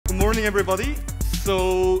morning, everybody.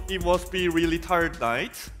 So it must be a really tired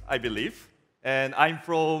night, I believe. And I'm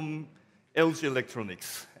from LG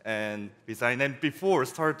Electronics and Design. And before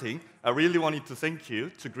starting, I really wanted to thank you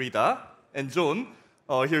to Greta and John.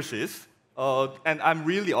 Here she is. And I'm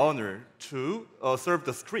really honored to serve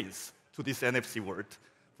the screens to this NFC world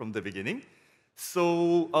from the beginning.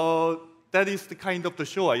 So that is the kind of the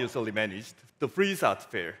show I usually managed, the Freeze Art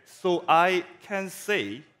Fair. So I can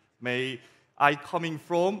say, I coming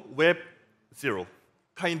from Web 0,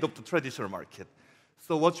 kind of the traditional market.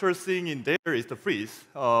 So what you're seeing in there is the freeze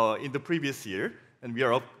in the previous year, and we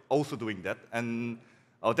are also doing that. And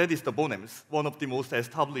that is the Bonhams, one of the most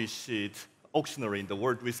established auctionery in the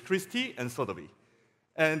world with Christie and Sotheby's.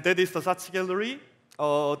 And that is the Saatchi Gallery,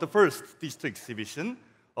 the first digital exhibition.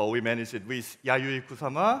 We managed it with Yayoi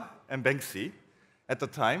Kusama and Banksy at the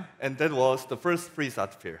time, and that was the first Freeze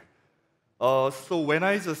Art Fair. So when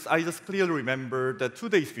I just clearly remember that 2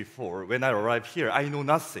 days before, when I arrived here, I know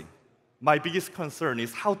nothing. My biggest concern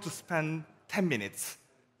is how to spend 10 minutes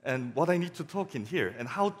and what I need to talk in here, and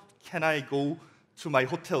how can I go to my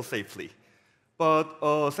hotel safely.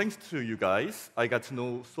 But thanks to you guys, I got to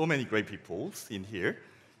know so many great people in here.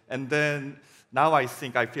 And then now I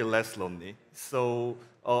think I feel less lonely. So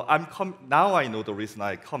now I know the reason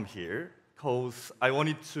I come here, because I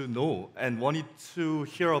wanted to know and wanted to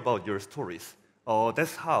hear about your stories.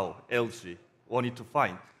 That's how LG wanted to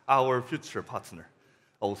find our future partner.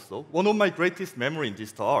 Also, one of my greatest memories in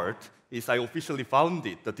digital art is I officially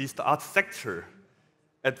founded the digital art sector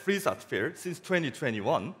at Freeze Art Fair since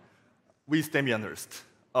 2021 with Damian Hirst.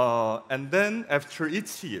 And then after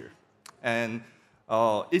each year and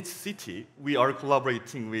each city, we are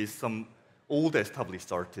collaborating with some old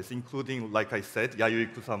established artists, including, like I said,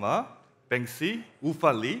 Yayoi Kusama, Banksy,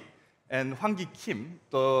 Ufa Lee, and Hwang-gi Kim,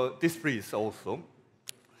 this freeze also.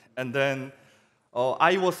 And then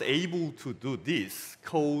I was able to do this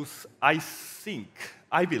because I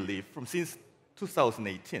believe, since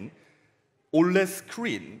 2018, OLED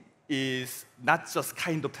screen is not just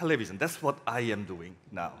kind of television. That's what I am doing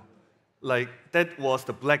now. Like, that was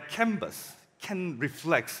the black canvas, can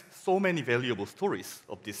reflect so many valuable stories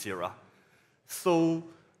of this era. So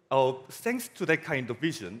thanks to that kind of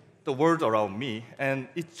vision, the world around me, and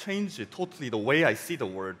it changed totally the way I see the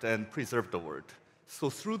world and preserve the world. So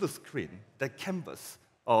through the screen, that canvas,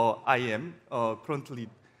 I am currently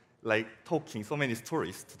talking so many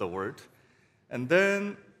stories to the world. And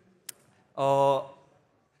then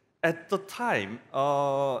at the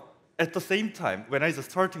same time, when I was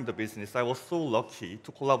starting the business, I was so lucky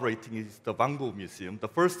to collaborate with the Van Gogh Museum, the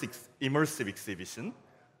first immersive exhibition,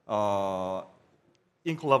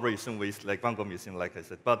 in collaboration with Van Gogh Museum, like I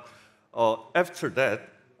said. But after that,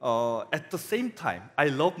 at the same time, I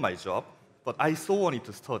love my job, but I so wanted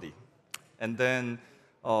to study. And then,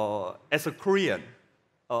 as a Korean,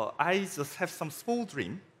 I just have some small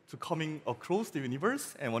dream to coming across the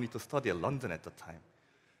universe and wanted to study at London at the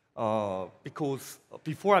time. Because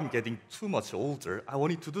before I'm getting too much older, I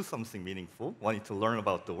wanted to do something meaningful, wanted to learn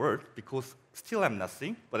about the world, because still I'm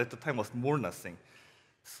nothing, but at the time was more nothing.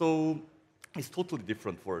 So it's totally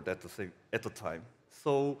different world at the time.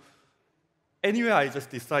 So anyway, I just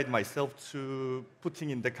decided myself to putting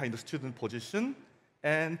in that kind of student position.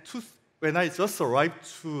 And when I just arrived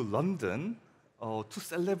to London to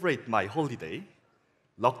celebrate my holiday,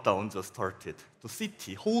 lockdown just started.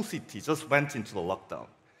 The whole city just went into the lockdown.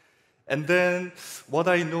 And then what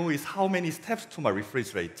I know is how many steps to my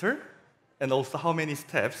refrigerator, and also how many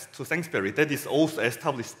steps to Sainsbury. That is also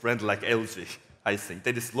established brand like LG, I think.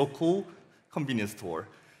 That is local convenience store.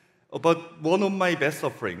 But one of my best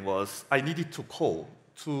offering was I needed to call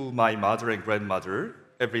to my mother and grandmother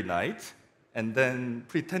every night and then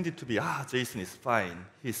pretended to be, Jason is fine,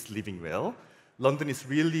 he's living well. London is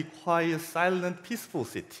really quiet, silent, peaceful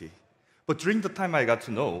city. But during the time I got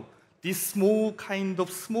to know, this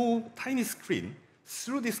tiny screen,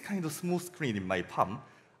 through this kind of small screen in my palm,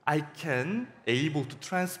 I can able to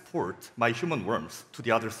transport my human warmth to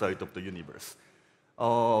the other side of the universe.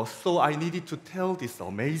 So I needed to tell this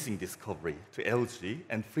amazing discovery to LG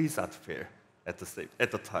and Freeze Art Fair at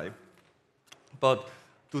the time. But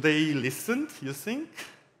do they listen, you think?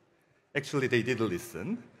 Actually, they didn't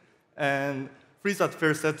listen. And Freeze Art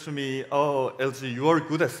Fair said to me, LG, you are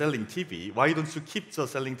good at selling TV. Why don't you keep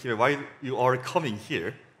just selling TV? Why you are coming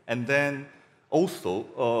here? And then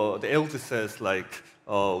also, the LG says,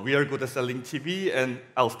 we are good at selling TV, and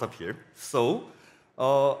I'll stop here. So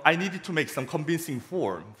I needed to make some convincing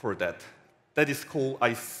form for that. That is called,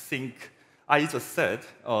 I think, I just said,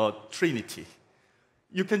 Trinity.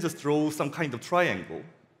 You can just draw some kind of triangle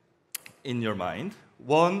in your mind.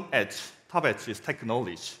 One edge, top edge is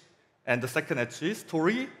technology. And the second edge is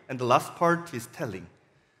story, and the last part is telling.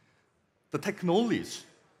 The technology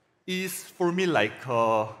is, for me, like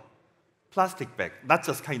a plastic bag, not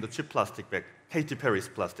just kind of cheap plastic bag, Katy Perry's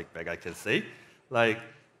plastic bag, I can say. Like,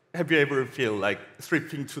 have you ever feel like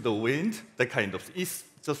stripping to the wind? That kind of, it's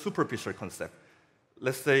just superficial concept.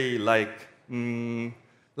 Let's say like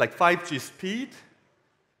 5G speed,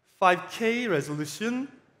 5K resolution,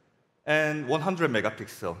 and 100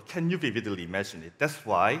 megapixel. Can you vividly imagine it? That's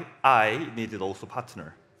why I needed also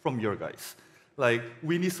partner from your guys. Like,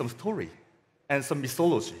 we need some story and some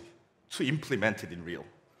mythology to implement it in real.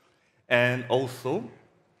 And also,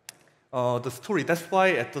 the story, that's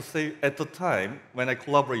why at the time, when I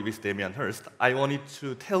collaborated with Damian Hirst, I wanted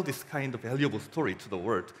to tell this kind of valuable story to the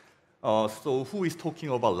world. So who is talking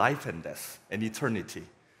about life and death and eternity?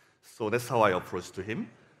 So that's how I approached to him.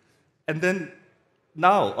 And then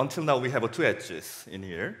until now, we have two edges in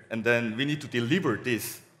here, and then we need to deliver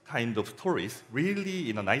these kind of stories really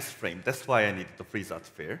in a nice frame. That's why I needed the free art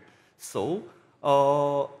fair. So,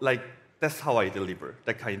 that's how I deliver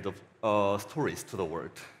that kind of stories to the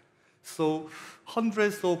world. So,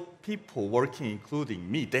 hundreds of people working, including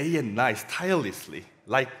me, day and night, tirelessly,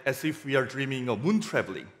 like as if we are dreaming of moon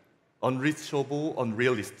traveling, unreachable,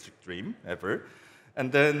 unrealistic dream ever.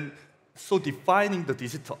 And then, so defining the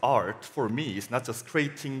digital art for me is not just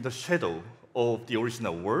creating the shadow of the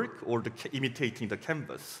original work or imitating the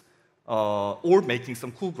canvas or making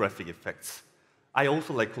some cool graphic effects. I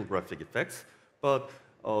also like cool graphic effects, but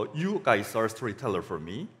you guys are a storyteller for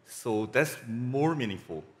me, so that's more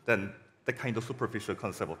meaningful than the kind of superficial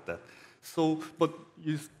concept of that. So, but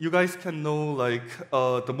you guys can know like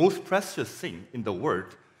the most precious thing in the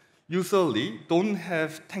world usually don't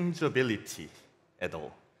have tangibility at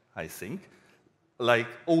all. I think. Like,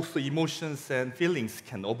 also emotions and feelings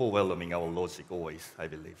can overwhelming our logic always, I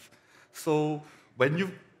believe. So when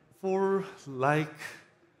you fall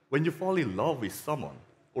in love with someone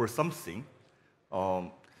or something,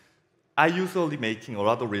 I usually making a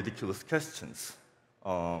lot of ridiculous questions.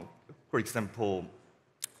 For example,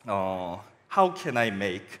 how can I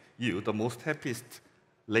make you the most happiest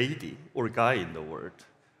lady or guy in the world?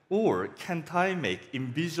 Or can't I make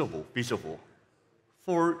invisible visible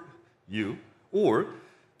for you? Or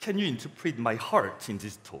can you interpret my heart in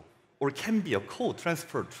digital? Or can be a code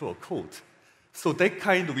transferred to a code? So with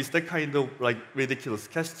that kind of like ridiculous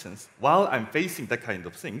questions, while I'm facing that kind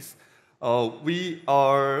of things, we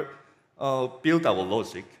are build our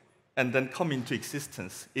logic and then come into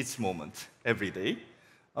existence each moment, every day,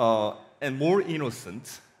 and more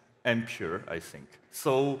innocent and pure, I think.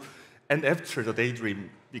 So, and after the daydream,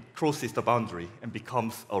 it crosses the boundary and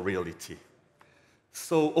becomes a reality.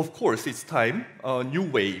 So, of course, it's time, a new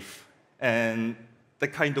wave, and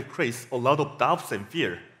that kind of creates a lot of doubts and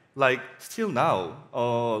fear. Like, still now,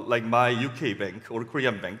 like my UK bank or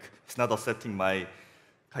Korean bank is not accepting my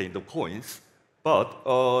kind of coins,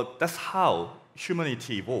 but that's how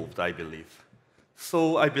humanity evolved, I believe.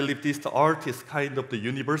 So I believe this art is kind of the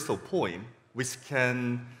universal poem, which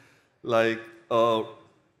can, like,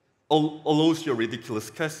 allows your ridiculous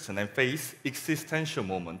question and face existential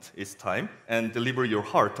moment each time and deliver your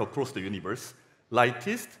heart across the universe,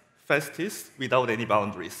 lightest, fastest, without any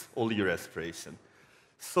boundaries, only your aspiration.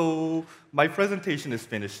 So my presentation is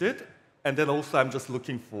finished, and then also I'm just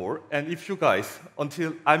looking for, and if you guys,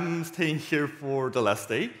 until I'm staying here for the last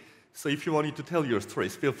day, so if you wanted to tell your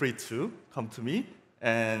stories, feel free to come to me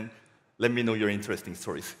and let me know your interesting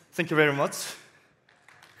stories. Thank you very much.